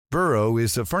Burrow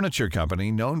is a furniture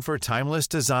company known for timeless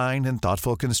design and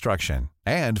thoughtful construction,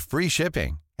 and free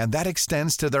shipping, and that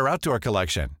extends to their outdoor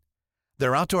collection.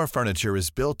 Their outdoor furniture is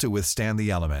built to withstand the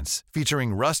elements,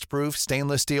 featuring rust-proof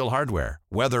stainless steel hardware,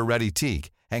 weather-ready teak,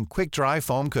 and quick-dry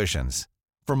foam cushions.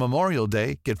 For Memorial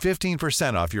Day, get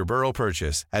 15% off your Burrow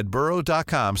purchase at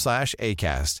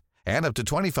burrow.com/ACAST and up to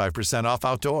 25% off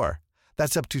outdoor.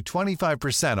 That's up to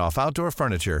 25% off outdoor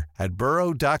furniture at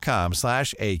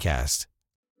burrow.com/ACAST.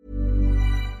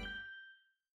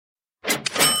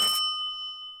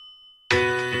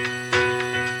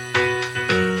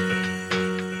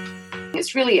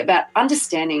 It's really about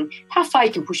understanding how far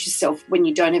you can push yourself when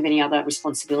you don't have any other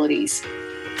responsibilities.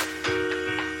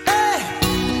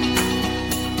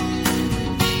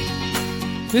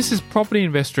 This is Property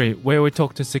Investory, where we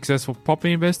talk to successful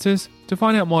property investors to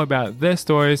find out more about their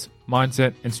stories,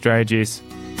 mindset, and strategies.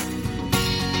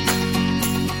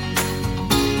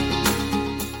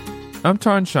 I'm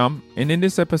Tyrone Shum, and in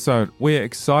this episode, we're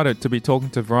excited to be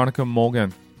talking to Veronica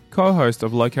Morgan, co-host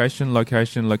of Location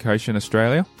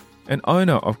Australia, and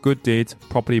owner of Good Deeds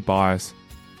Property Buyers.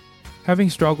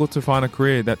 Having struggled to find a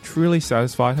career that truly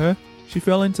satisfied her, she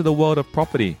fell into the world of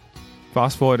property.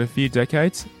 Fast forward a few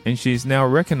decades, and she is now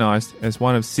recognised as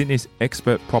one of Sydney's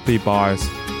expert property buyers.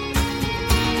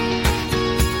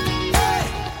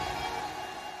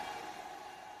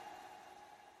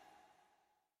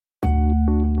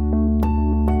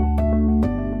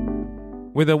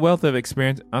 With a wealth of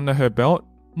experience under her belt,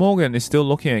 Morgan is still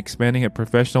looking at expanding her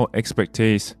professional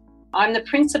expertise. I'm the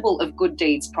principal of Good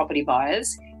Deeds Property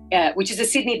Buyers, which is a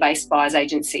Sydney-based buyers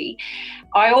agency.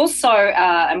 I also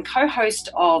am co-host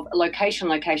of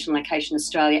Location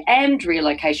Australia and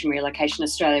Relocation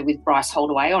Australia with Bryce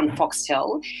Holdaway on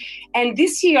Foxtel. And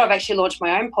this year I've actually launched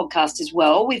my own podcast as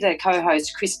well with a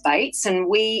co-host, Chris Bates, and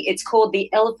it's called the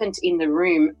Elephant in the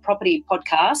Room Property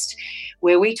Podcast,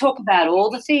 where we talk about all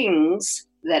the things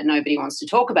that nobody wants to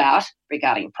talk about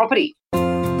regarding property.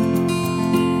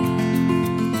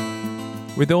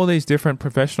 With all these different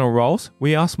professional roles,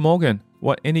 we asked Morgan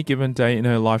what any given day in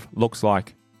her life looks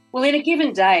like. Well, in a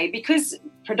given day, because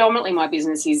predominantly my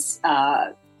business is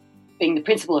being the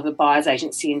principal of a buyer's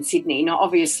agency in Sydney. Now,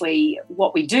 obviously,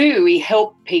 what we do, we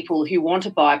help people who want to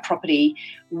buy property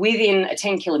within a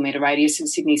 10-kilometre radius of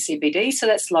Sydney CBD. So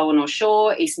that's Lower North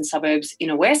Shore, Eastern Suburbs,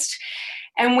 Inner West.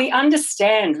 And we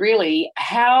understand really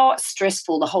how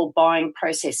stressful the whole buying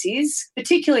process is,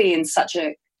 particularly in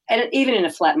and even in a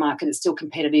flat market, it's still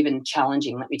competitive and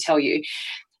challenging, let me tell you.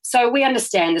 So we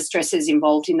understand the stresses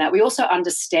involved in that. We also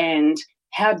understand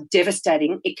how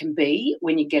devastating it can be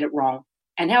when you get it wrong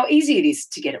and how easy it is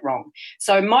to get it wrong.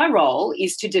 So my role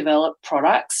is to develop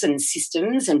products and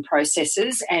systems and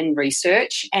processes and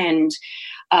research and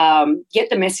get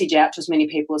the message out to as many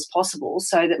people as possible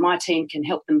so that my team can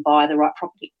help them buy the right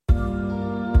property.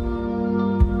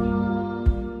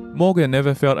 Morgan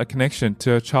never felt a connection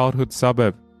to a childhood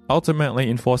suburb, ultimately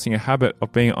enforcing a habit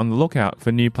of being on the lookout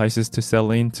for new places to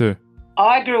settle into.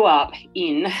 I grew up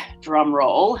in, drum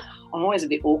roll, I'm always a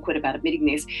bit awkward about admitting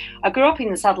this, I grew up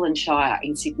in the Sutherland Shire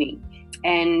in Sydney.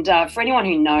 And for anyone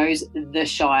who knows the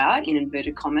Shire, in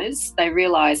inverted commas, they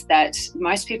realise that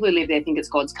most people who live there think it's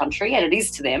God's country, and it is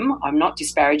to them. I'm not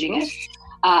disparaging it.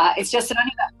 It's just that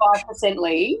only about 5%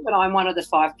 leave, and I'm one of the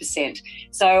 5%.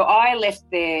 So I left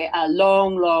there a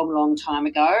long, long, long time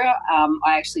ago.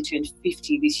 I actually turned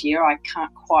 50 this year. I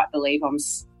can't quite believe I'm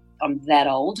that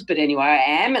old, but anyway, I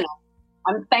am, and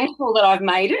I'm thankful that I've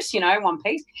made it, in one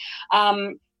piece.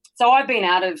 So I've been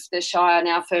out of the Shire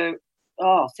now for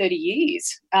 30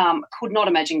 years. Could not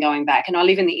imagine going back, and I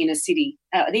live in the inner city,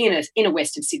 the inner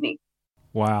west of Sydney.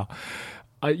 Wow.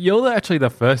 You're actually the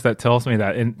first that tells me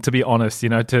that, and to be honest,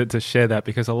 to share that,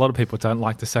 because a lot of people don't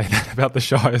like to say that about the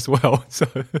Shire as well. So,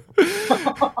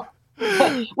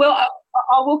 well,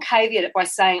 I will caveat it by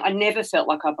saying I never felt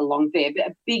like I belonged there. But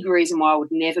a big reason why I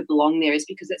would never belong there is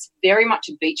because it's very much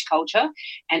a beach culture,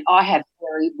 and I have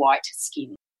very white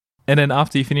skin. And then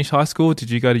after you finished high school, did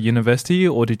you go to university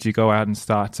or did you go out and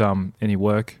start any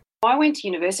work? I went to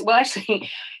university. Well, actually,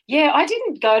 yeah, I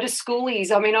didn't go to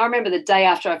schoolies. I mean, I remember the day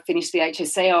after I finished the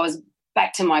HSC, I was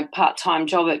back to my part-time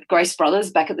job at Grace Brothers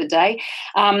back at the day.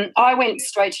 I went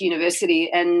straight to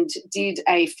university and did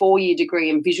a 4-year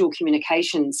degree in visual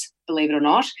communications, believe it or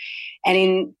not. And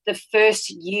in the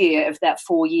first year of that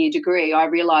 4-year degree, I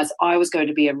realised I was going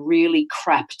to be a really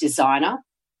crap designer,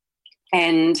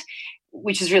 and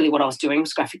which is really what I was doing,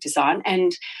 was graphic design.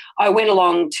 And I went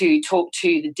along to talk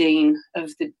to the dean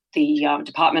of the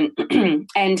department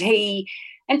and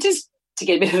just to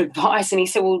get a bit of advice. And he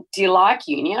said, well, do you like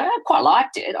uni? And I quite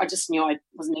liked it. I just knew I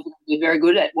wasn't even going to be very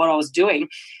good at what I was doing.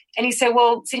 And he said,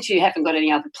 well, since you haven't got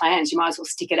any other plans, you might as well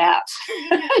stick it out.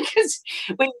 Because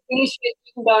when you finish it,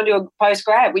 you can go and do a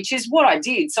postgrad, which is what I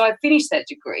did. So I finished that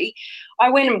degree. I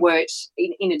went and worked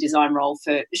in a design role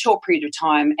for a short period of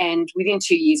time. And within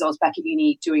 2 years, I was back at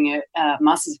uni doing a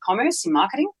Masters of Commerce in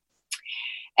marketing.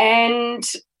 And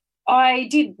I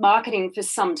did marketing for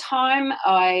some time.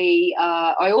 I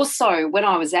also, when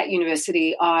I was at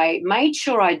university, I made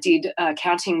sure I did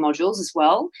accounting modules as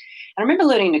well. And I remember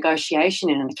learning negotiation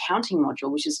in an accounting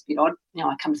module, which is a bit odd now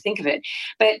I come to think of it.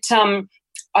 But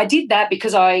I did that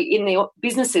because in the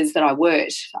businesses that I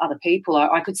worked for other people,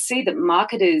 I could see that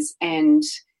marketers and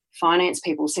finance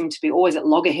people seemed to be always at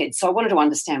loggerheads. So I wanted to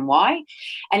understand why.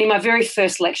 And in my very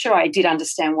first lecture, I did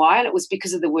understand why, and it was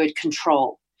because of the word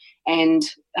control. And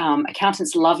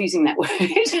accountants love using that word.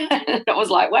 And I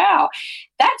was like, wow,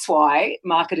 that's why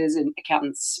marketers and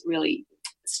accountants really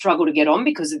struggle to get on,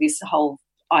 because of this whole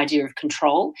idea of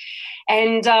control.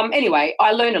 And anyway,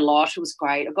 I learned a lot. It was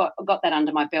great. I got that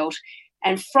under my belt.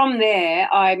 And from there,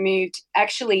 I moved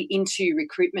actually into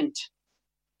recruitment,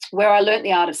 where I learnt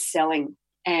the art of selling.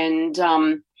 And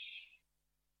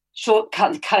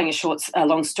cutting a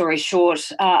long story short,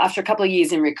 after a couple of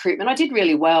years in recruitment, I did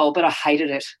really well, but I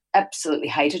hated it, absolutely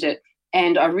hated it.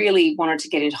 And I really wanted to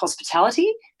get into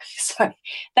hospitality. So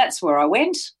that's where I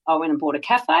went. I went and bought a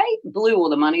cafe, blew all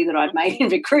the money that I'd made in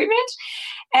recruitment.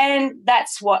 And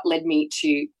that's what led me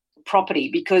to property,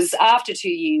 because after 2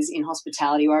 years in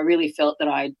hospitality, where I really felt that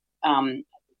my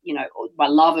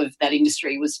love of that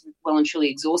industry was well and truly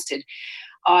exhausted,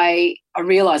 I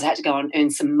realised I had to go and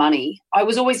earn some money. I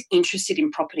was always interested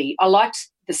in property. I liked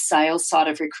the sales side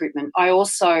of recruitment. I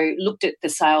also looked at the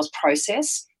sales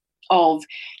process of,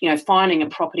 finding a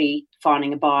property,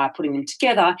 finding a buyer, putting them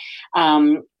together,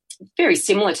 very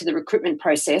similar to the recruitment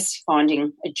process,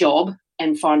 finding a job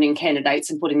and finding candidates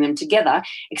and putting them together,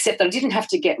 except that I didn't have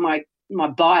to get my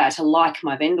buyer to like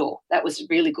my vendor. That was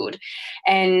really good.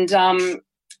 And,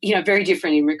 very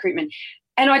different in recruitment.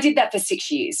 And I did that for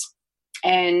 6 years.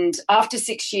 And after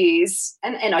 6 years,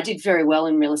 and I did very well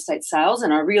in real estate sales,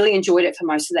 and I really enjoyed it for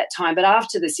most of that time. But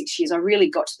after the 6 years, I really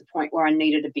got to the point where I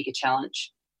needed a bigger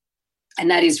challenge. And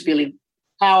that is really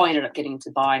how I ended up getting into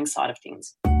the buying side of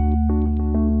things.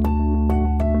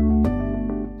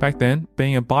 Back then,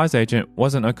 being a buyer's agent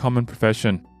wasn't a common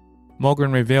profession.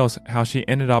 Morgan reveals how she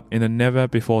ended up in a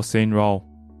never-before-seen role.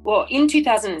 Well, in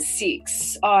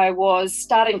 2006, I was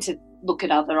starting to look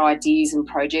at other ideas and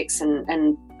projects,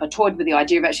 and I toyed with the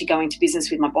idea of actually going to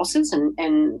business with my bosses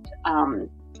and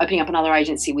opening up another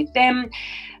agency with them.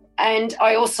 And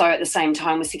I also, at the same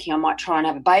time, was thinking I might try and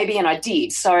have a baby, and I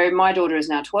did. So my daughter is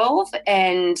now 12,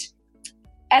 and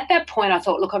at that point I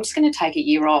thought, look, I'm just going to take a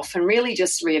year off and really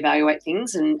just reevaluate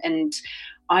things, and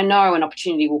I know an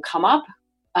opportunity will come up.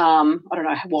 I don't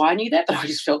know why I knew that, but I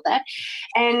just felt that.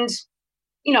 And,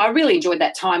 I really enjoyed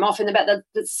that time off. And about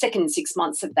the second 6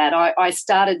 months of that, I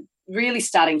started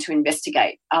starting to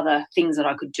investigate other things that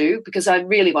I could do, because I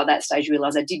really, by that stage,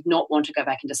 realised I did not want to go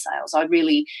back into sales. I'd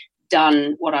really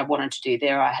done what I wanted to do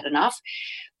there. I had enough.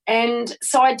 And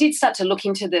so I did start to look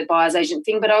into the buyer's agent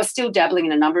thing, but I was still dabbling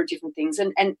in a number of different things.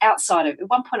 And outside of, at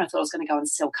one point I thought I was going to go and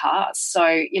sell cars. So,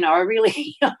 I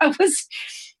really, I was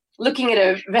looking at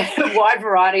a wide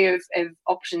variety of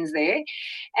options there.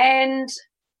 And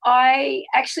I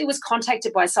actually was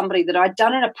contacted by somebody that I'd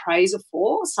done an appraisal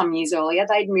for some years earlier.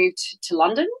 They'd moved to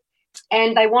London,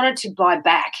 and they wanted to buy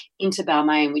back into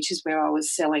Balmain, which is where I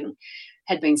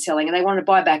had been selling, and they wanted to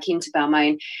buy back into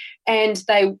Balmain. And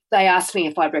they asked me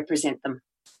if I'd represent them.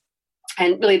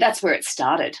 And really that's where it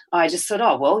started. I just thought,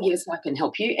 oh, well, yes, I can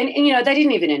help you. And they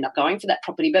didn't even end up going for that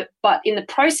property. But in the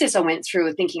process I went through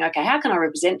of thinking, okay, how can I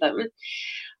represent them?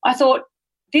 I thought,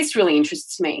 this really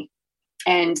interests me.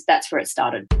 And that's where it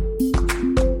started.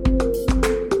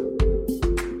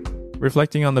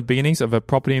 Reflecting on the beginnings of her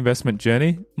property investment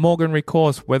journey, Morgan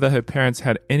recalls whether her parents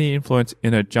had any influence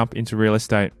in her jump into real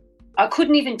estate. I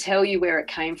couldn't even tell you where it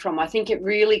came from. I think it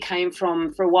really came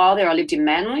from, for a while there, I lived in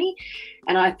Manly,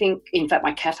 and I think, in fact,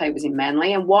 my cafe was in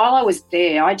Manly. And while I was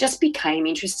there, I just became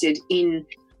interested in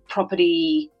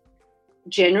property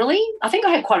generally. I think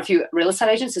I had quite a few real estate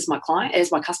agents as my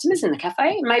customers in the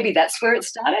cafe. Maybe that's where it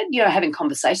started, having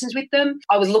conversations with them.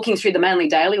 I was looking through the Manly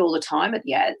Daily all the time at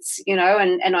the ads, and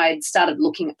I started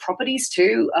looking at properties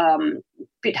too.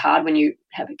 Bit hard when you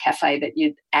have a cafe that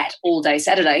you're at all day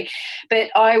Saturday.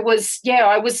 But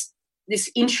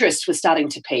this interest was starting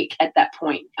to peak at that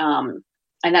point. And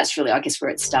that's really, I guess,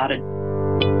 where it started.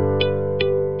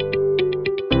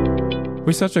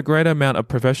 With such a great amount of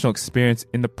professional experience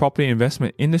in the property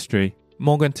investment industry,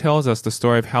 Morgan tells us the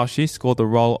story of how she scored the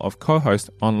role of co-host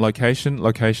on Location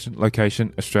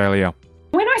Australia.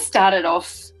 When I started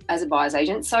off as a buyer's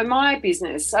agent, so my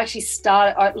business actually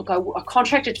started, I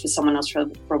contracted for someone else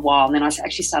for a while, and then I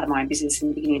actually started my own business in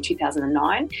the beginning of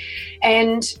 2009.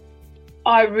 And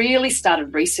I really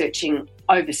started researching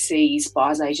overseas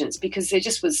buyer's agents because there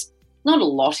just was not a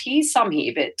lot here, some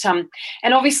here, but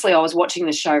and obviously I was watching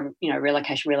the show,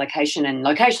 Relocation, and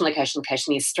Location,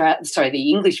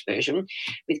 the English version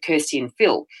with Kirsty and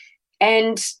Phil,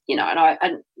 and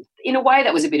and in a way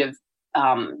that was a bit of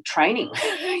training,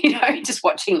 just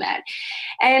watching that.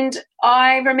 And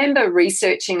I remember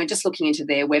researching and just looking into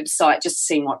their website, just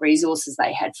seeing what resources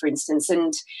they had, for instance,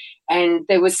 and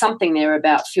there was something there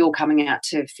about Phil coming out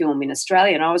to film in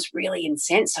Australia, and I was really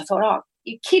incensed. I thought, oh,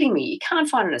 you're kidding me. You can't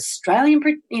find an Australian,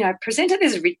 presenter.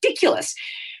 This is ridiculous.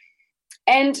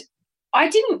 And I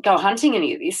didn't go hunting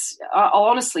any of this. I'll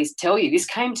honestly tell you, this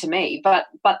came to me. But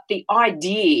the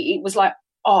idea was like,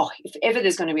 oh, if ever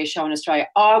there's going to be a show in Australia,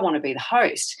 I want to be the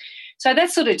host. So that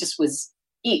sort of just was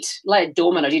it. Lay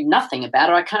dormant. I did nothing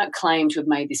about it. I can't claim to have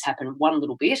made this happen one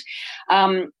little bit.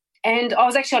 And I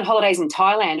was actually on holidays in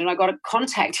Thailand, and I got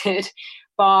contacted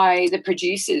by the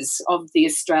producers of the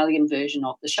Australian version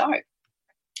of the show.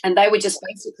 And they were just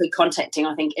basically contacting,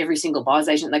 I think, every single buyer's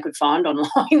agent they could find online.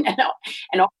 And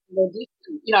there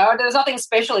was nothing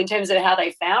special in terms of how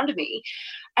they found me.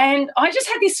 And I just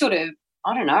had this sort of,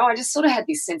 I just sort of had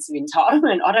this sense of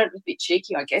entitlement. A bit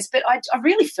cheeky, I guess, but I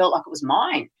really felt like it was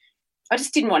mine. I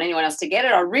just didn't want anyone else to get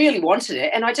it. I really wanted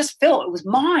it, and I just felt it was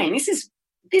mine. This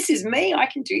is me. I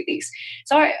can do this.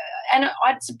 So,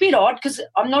 it's a bit odd because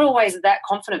I'm not always that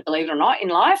confident, believe it or not, in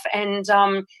life, and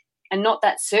not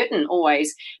that certain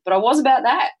always. But I was about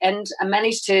that, and I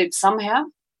managed to somehow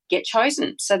get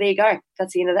chosen. So there you go.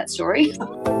 That's the end of that story.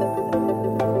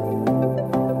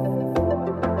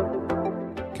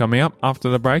 Coming up after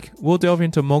the break, we'll delve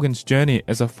into Morgan's journey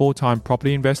as a full-time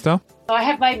property investor. I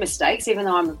have made mistakes, even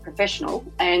though I'm a professional.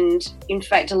 And in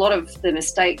fact, a lot of the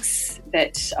mistakes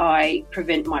that I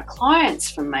prevent my clients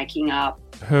from making are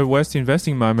her worst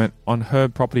investing moment on her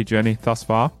property journey thus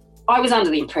far. I was under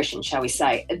the impression, shall we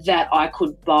say, that I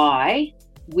could buy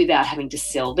without having to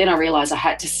sell. Then I realised I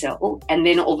had to sell, and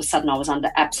then all of a sudden I was under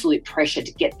absolute pressure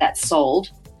to get that sold.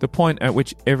 The point at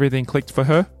which everything clicked for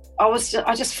her? I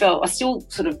still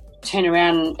sort of turn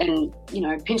around and,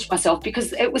 pinch myself, because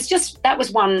that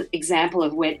was one example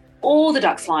of where all the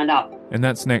ducks lined up. And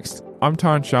that's next. I'm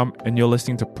Tyron Shum, and you're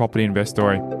listening to Property Invest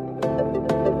Story.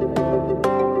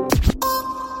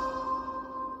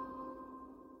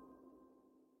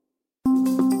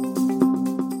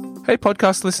 Hey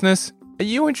podcast listeners, are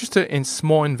you interested in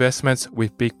small investments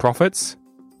with big profits?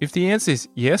 If the answer is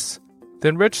yes,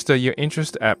 then register your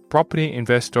interest at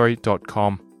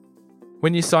propertyinveststory.com.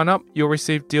 When you sign up, you'll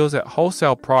receive deals at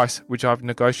wholesale price, which I've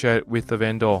negotiated with the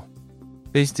vendor.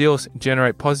 These deals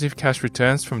generate positive cash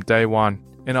returns from day one,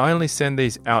 and I only send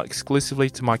these out exclusively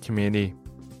to my community.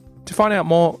 To find out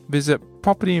more, visit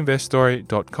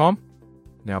propertyinveststory.com.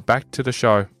 Now back to the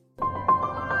show.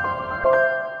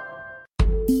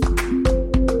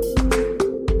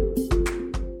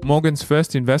 Morgan's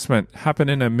first investment happened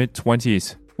in her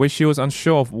mid-20s, where she was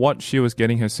unsure of what she was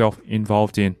getting herself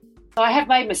involved in. I have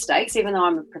made mistakes, even though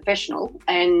I'm a professional.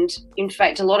 And in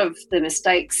fact, a lot of the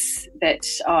mistakes that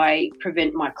I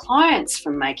prevent my clients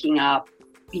from making are,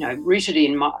 rooted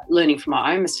in my learning from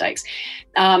my own mistakes.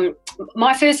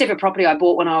 My first ever property I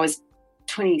bought when I was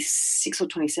 26 or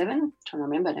 27, I'm trying to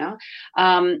remember now.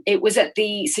 It was at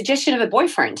the suggestion of a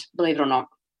boyfriend, believe it or not.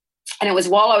 And it was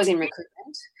while I was in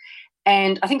recruitment.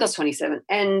 And I think I was 27.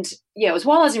 And it was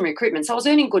while I was in recruitment. So I was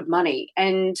earning good money.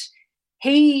 And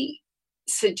he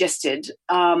suggested,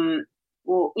 I've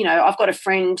got a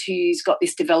friend who's got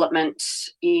this development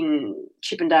in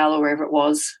Chippendale or wherever it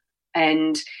was,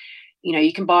 and,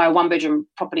 you can buy a one-bedroom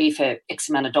property for X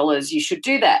amount of dollars. You should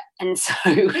do that. And so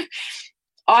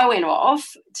I went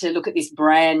off to look at this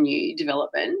brand new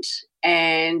development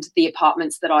and the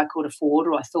apartments that I could afford,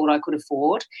 or I thought I could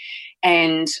afford,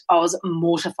 and I was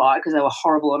mortified because they were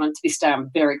horrible. And to this day, I'm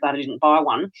very glad I didn't buy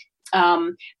one.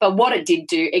 But what it did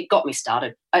do, it got me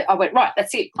started. I went, right,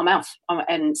 that's it, I'm out.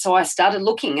 And so I started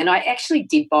looking, and I actually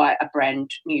did buy a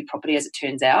brand new property, as it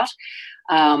turns out.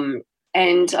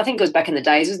 And I think it was back in the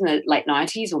days, it was in the late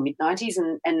 90s or mid-90s,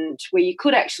 and where you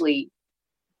could actually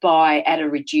buy at a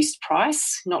reduced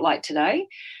price, not like today.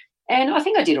 And I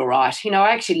think I did all right.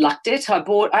 I actually lucked it. I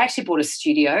actually bought a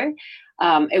studio.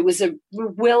 It was a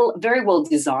very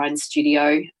well-designed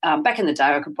studio. Back in the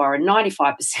day, I could borrow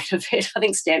 95% of it. I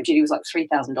think stamp duty was like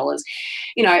 $3,000.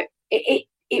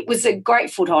 it was a great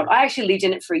foothold. I actually lived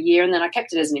in it for a year, and then I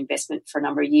kept it as an investment for a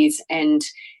number of years and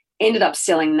ended up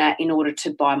selling that in order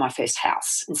to buy my first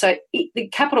house. And so the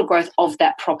capital growth of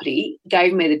that property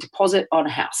gave me the deposit on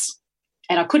a house,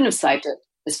 and I couldn't have saved it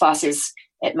as fast as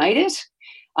it made it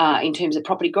in terms of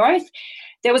property growth.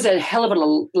 There was a hell of a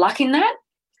lot of luck in that.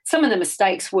 Some of the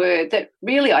mistakes were that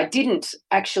really I didn't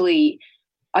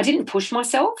push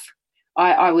myself.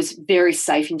 I was very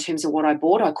safe in terms of what I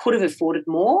bought. I could have afforded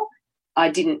more. I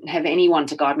didn't have anyone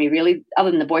to guide me really, other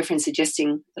than the boyfriend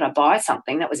suggesting that I buy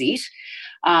something. That was it.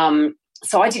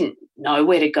 So I didn't know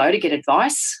where to go to get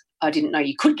advice. I didn't know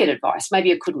you could get advice.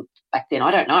 Maybe I couldn't back then.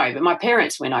 I don't know. But my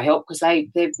parents were no help because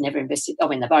they've never invested. I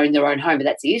mean, they've owned their own home, but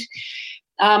that's it.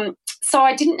 So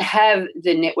I didn't have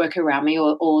the network around me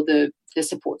or the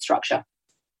support structure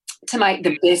to make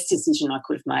the best decision I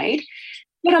could have made.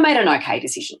 But I made an okay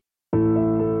decision.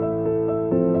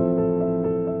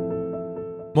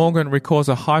 Morgan recalls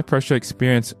a high-pressure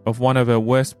experience of one of her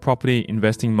worst property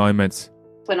investing moments.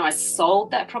 When I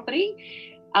sold that property,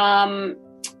 I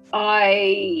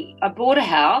bought a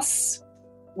house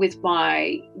with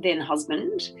my then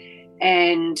husband,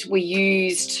 and we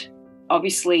used,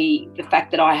 obviously, the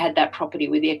fact that I had that property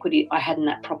with the equity I had in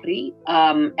that property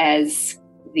as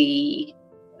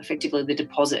effectively the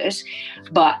deposit.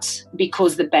 But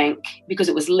because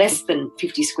it was less than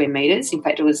 50 square metres, in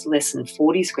fact it was less than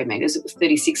 40 square metres, it was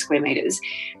 36 square metres,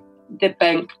 the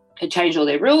bank had changed all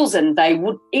their rules, and they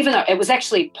would, even though it was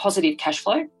actually positive cash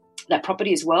flow, that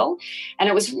property as well, and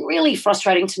it was really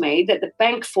frustrating to me that the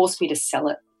bank forced me to sell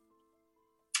it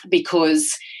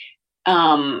because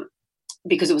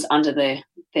it was under their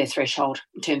threshold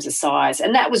in terms of size.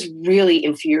 And that was really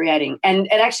infuriating. And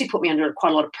it actually put me under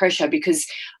quite a lot of pressure because,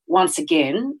 once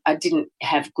again, I didn't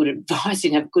have good advice,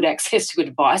 didn't have good access to good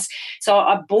advice. So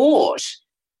I bought,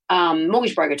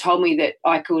 mortgage broker told me that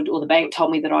I could, or the bank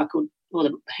told me that I could,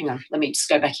 hang on, let me just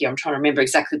go back here. I'm trying to remember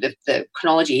exactly the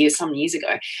chronology here some years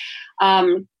ago.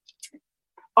 I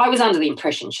was under the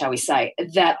impression, shall we say,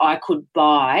 that I could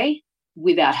buy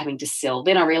without having to sell.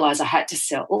 Then I realised I had to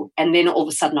sell, and then all of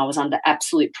a sudden I was under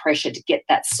absolute pressure to get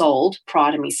that sold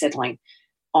prior to me settling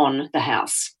on the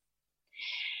house.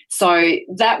 So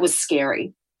that was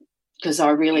scary because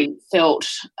I really felt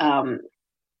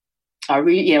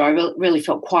really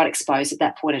felt quite exposed at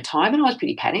that point in time, and I was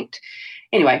pretty panicked.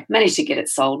 Anyway, managed to get it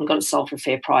sold and got it sold for a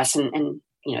fair price, and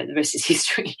you know, the rest is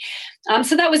history.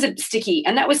 So that was a sticky,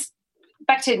 and that was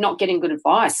back to not getting good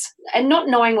advice and not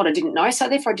knowing what I didn't know, so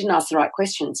therefore I didn't ask the right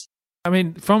questions. I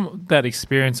mean, from that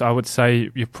experience, I would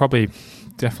say you probably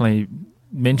definitely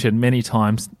mentioned many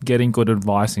times getting good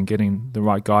advice and getting the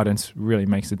right guidance really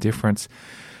makes a difference.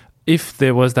 If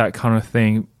there was that kind of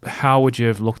thing, how would you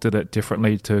have looked at it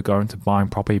differently to go into buying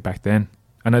property back then?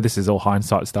 I know this is all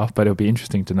hindsight stuff, but it'll be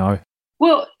interesting to know.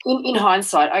 Well, in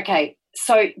hindsight, okay,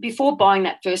 so before buying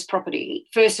that first property,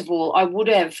 first of all, I would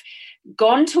have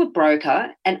gone to a broker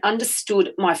and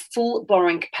understood my full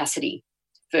borrowing capacity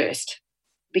first.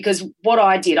 Because what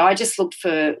I did, I just looked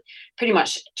for pretty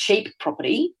much cheap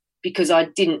property because I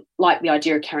didn't like the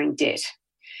idea of carrying debt.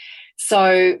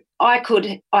 So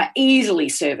I easily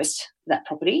serviced that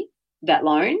property, that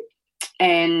loan,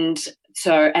 and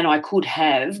I could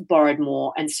have borrowed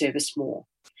more and serviced more.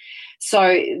 So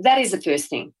that is the first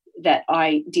thing that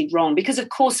I did wrong, because of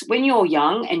course when you're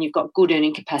young and you've got good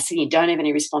earning capacity, you don't have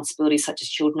any responsibilities such as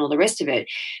children or the rest of it,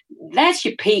 that's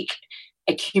your peak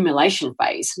accumulation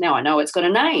phase. Now I know it's got a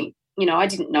name. You know, I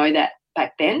didn't know that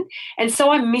back then, and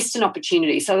so I missed an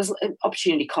opportunity. So it was an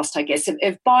opportunity cost, I guess,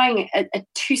 of buying a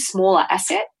too smaller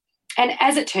asset. And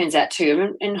as it turns out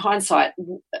too, in hindsight,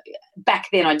 back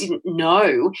then I didn't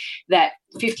know that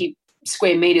 50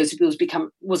 square metres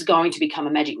was going to become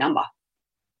a magic number.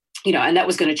 You know, and that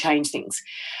was going to change things.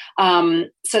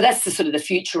 So that's the sort of the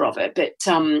future of it. But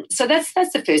so that's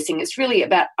the first thing. It's really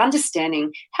about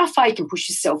understanding how far you can push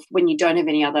yourself when you don't have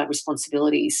any other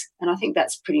responsibilities, and I think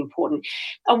that's pretty important.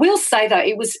 I will say though,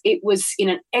 it was in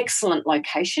an excellent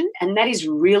location, and that is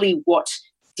really what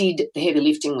did the heavy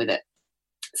lifting with it.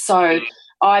 So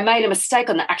I made a mistake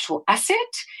on the actual asset,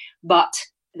 but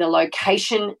the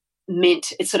location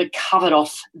meant it sort of covered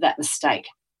off that mistake.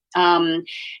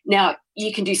 Now,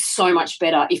 you can do so much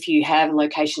better if you have a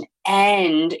location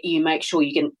and you make sure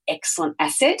you get an excellent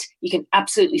asset. You can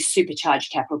absolutely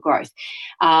supercharge capital growth.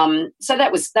 So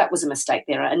that was a mistake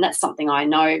there, and that's something I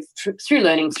know through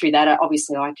learning through that.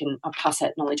 Obviously, I pass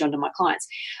that knowledge on to my clients.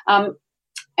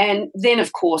 And then,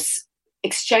 of course,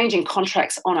 exchanging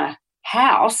contracts on a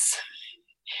house,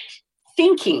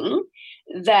 thinking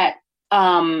that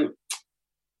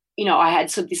I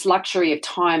had sort of this luxury of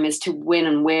time as to when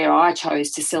and where I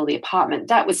chose to sell the apartment.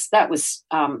 That was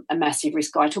a massive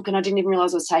risk I took, and I didn't even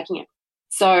realise I was taking it.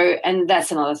 So, and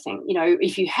that's another thing.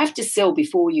 If you have to sell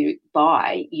before you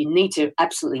buy, you need to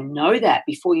absolutely know that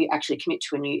before you actually commit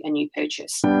to a new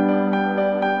purchase.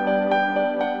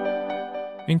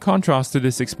 In contrast to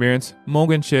this experience,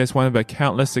 Morgan shares one of her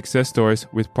countless success stories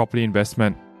with property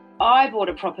investment. I bought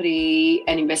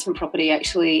an investment property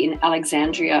actually in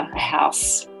Alexandria, a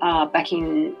house back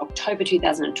in October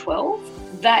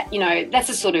 2012. That's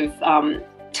a sort of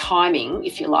timing,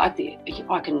 if you like, that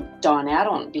I can dine out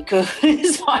on, because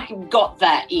I got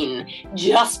that in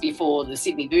just before the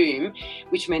Sydney boom,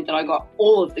 which meant that I got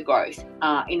all of the growth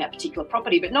in that particular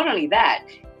property. But not only that,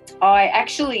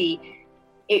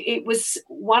 it was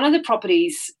one of the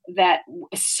properties that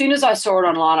as soon as I saw it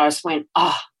online, I just went,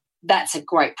 that's a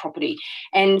great property.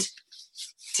 And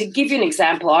to give you an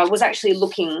example, I was actually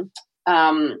looking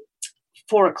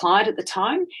for a client at the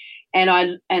time,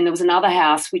 and there was another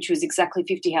house which was exactly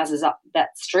 50 houses up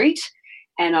that street,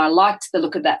 and I liked the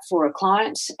look of that for a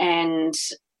client, and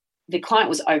the client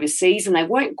was overseas and they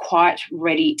weren't quite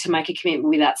ready to make a commitment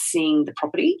without seeing the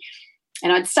property.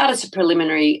 And I'd started some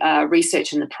preliminary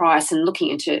research on the price and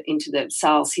looking into the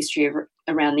sales history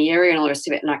around the area and all the rest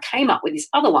of it. And I came up with this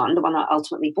other one, the one I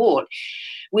ultimately bought,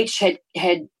 which had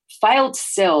failed to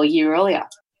sell a year earlier.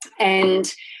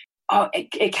 And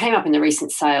it came up in the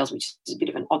recent sales, which is a bit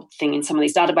of an odd thing in some of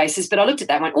these databases. But I looked at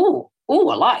that and went, oh,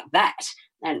 I like that.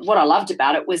 And what I loved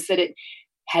about it was that it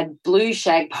had blue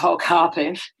shag pole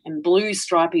carpet and blue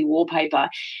stripy wallpaper.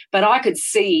 But I could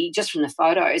see just from the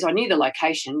photos, I knew the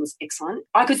location was excellent.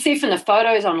 I could see from the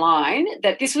photos online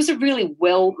that this was a really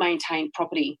well-maintained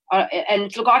property.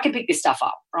 And look, I can pick this stuff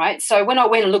up, right? So when I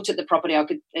went and looked at the property,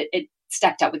 it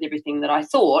stacked up with everything that I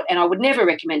thought. And I would never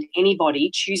recommend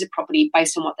anybody choose a property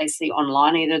based on what they see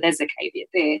online either. There's a caveat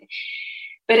there.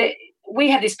 But we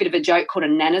have this bit of a joke called a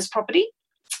Nana's property.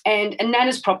 And a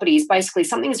Nana's property is basically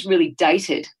something that's really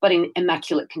dated but in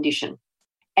immaculate condition.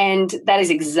 And that is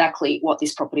exactly what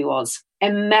this property was.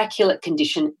 Immaculate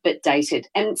condition but dated.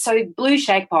 And so blue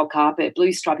shag pole carpet,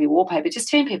 blue stripy wallpaper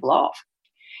just turned people off.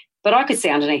 But I could see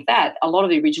underneath that a lot of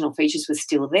the original features were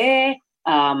still there.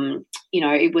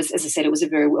 It was, as I said, it was a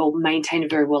very well maintained, a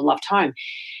very well loved home.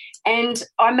 And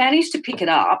I managed to pick it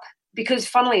up because,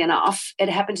 funnily enough, it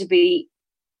happened to be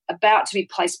about to be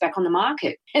placed back on the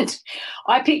market. And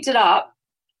I picked it up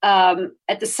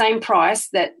at the same price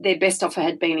that their best offer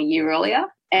had been a year earlier.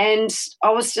 And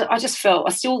I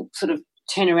still sort of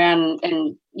turn around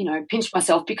and, pinch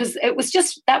myself, because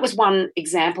that was one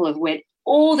example of where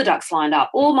all the ducks lined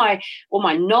up, all my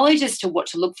knowledge as to what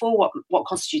to look for, what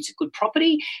constitutes a good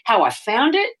property, how I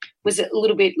found it was a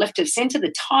little bit left of centre.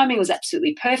 The timing was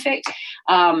absolutely perfect.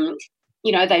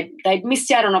 They'd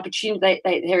missed out on opportunity.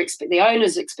 The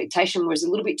owner's expectation was a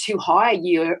little bit too high a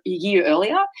year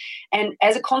earlier, and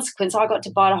as a consequence, I got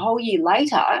to buy it a whole year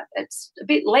later. It's a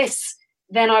bit less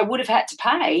than I would have had to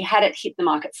pay had it hit the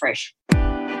market fresh.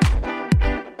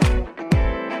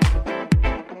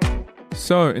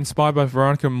 So, inspired by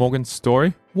Veronica Morgan's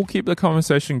story, we'll keep the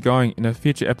conversation going in a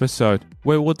future episode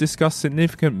where we'll discuss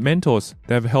significant mentors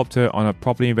that have helped her on a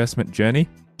property investment journey.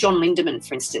 John Lindemann,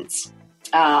 for instance.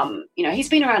 He's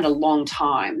been around a long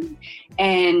time,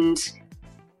 and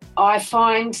I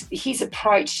find his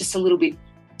approach just a little bit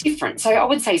different. So I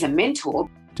would say he's a mentor.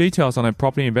 Details on her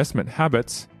property investment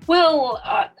habits. Well,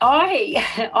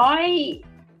 I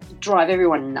drive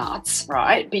everyone nuts,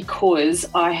 right? Because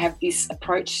I have this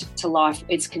approach to life.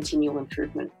 It's continual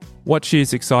improvement. What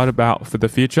she's excited about for the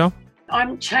future.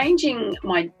 I'm changing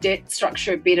my debt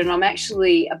structure a bit, and I'm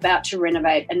actually about to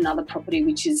renovate another property,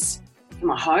 which is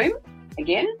my home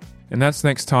again. And that's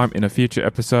next time in a future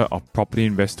episode of Property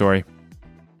Investory.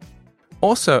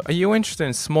 Also, are you interested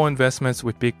in small investments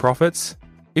with big profits?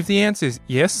 If the answer is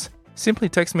yes, simply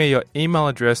text me your email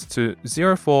address to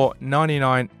 04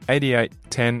 99 88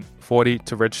 10 40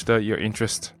 to register your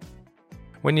interest.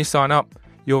 When you sign up,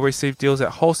 you'll receive deals at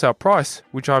wholesale price,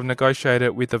 which I've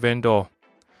negotiated with the vendor.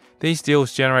 These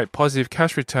deals generate positive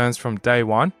cash returns from day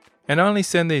one, and I only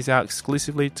send these out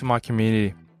exclusively to my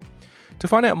community. To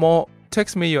find out more,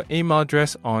 text me your email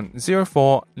address on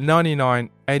 04 99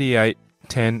 88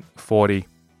 10 40.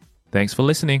 Thanks for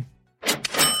listening.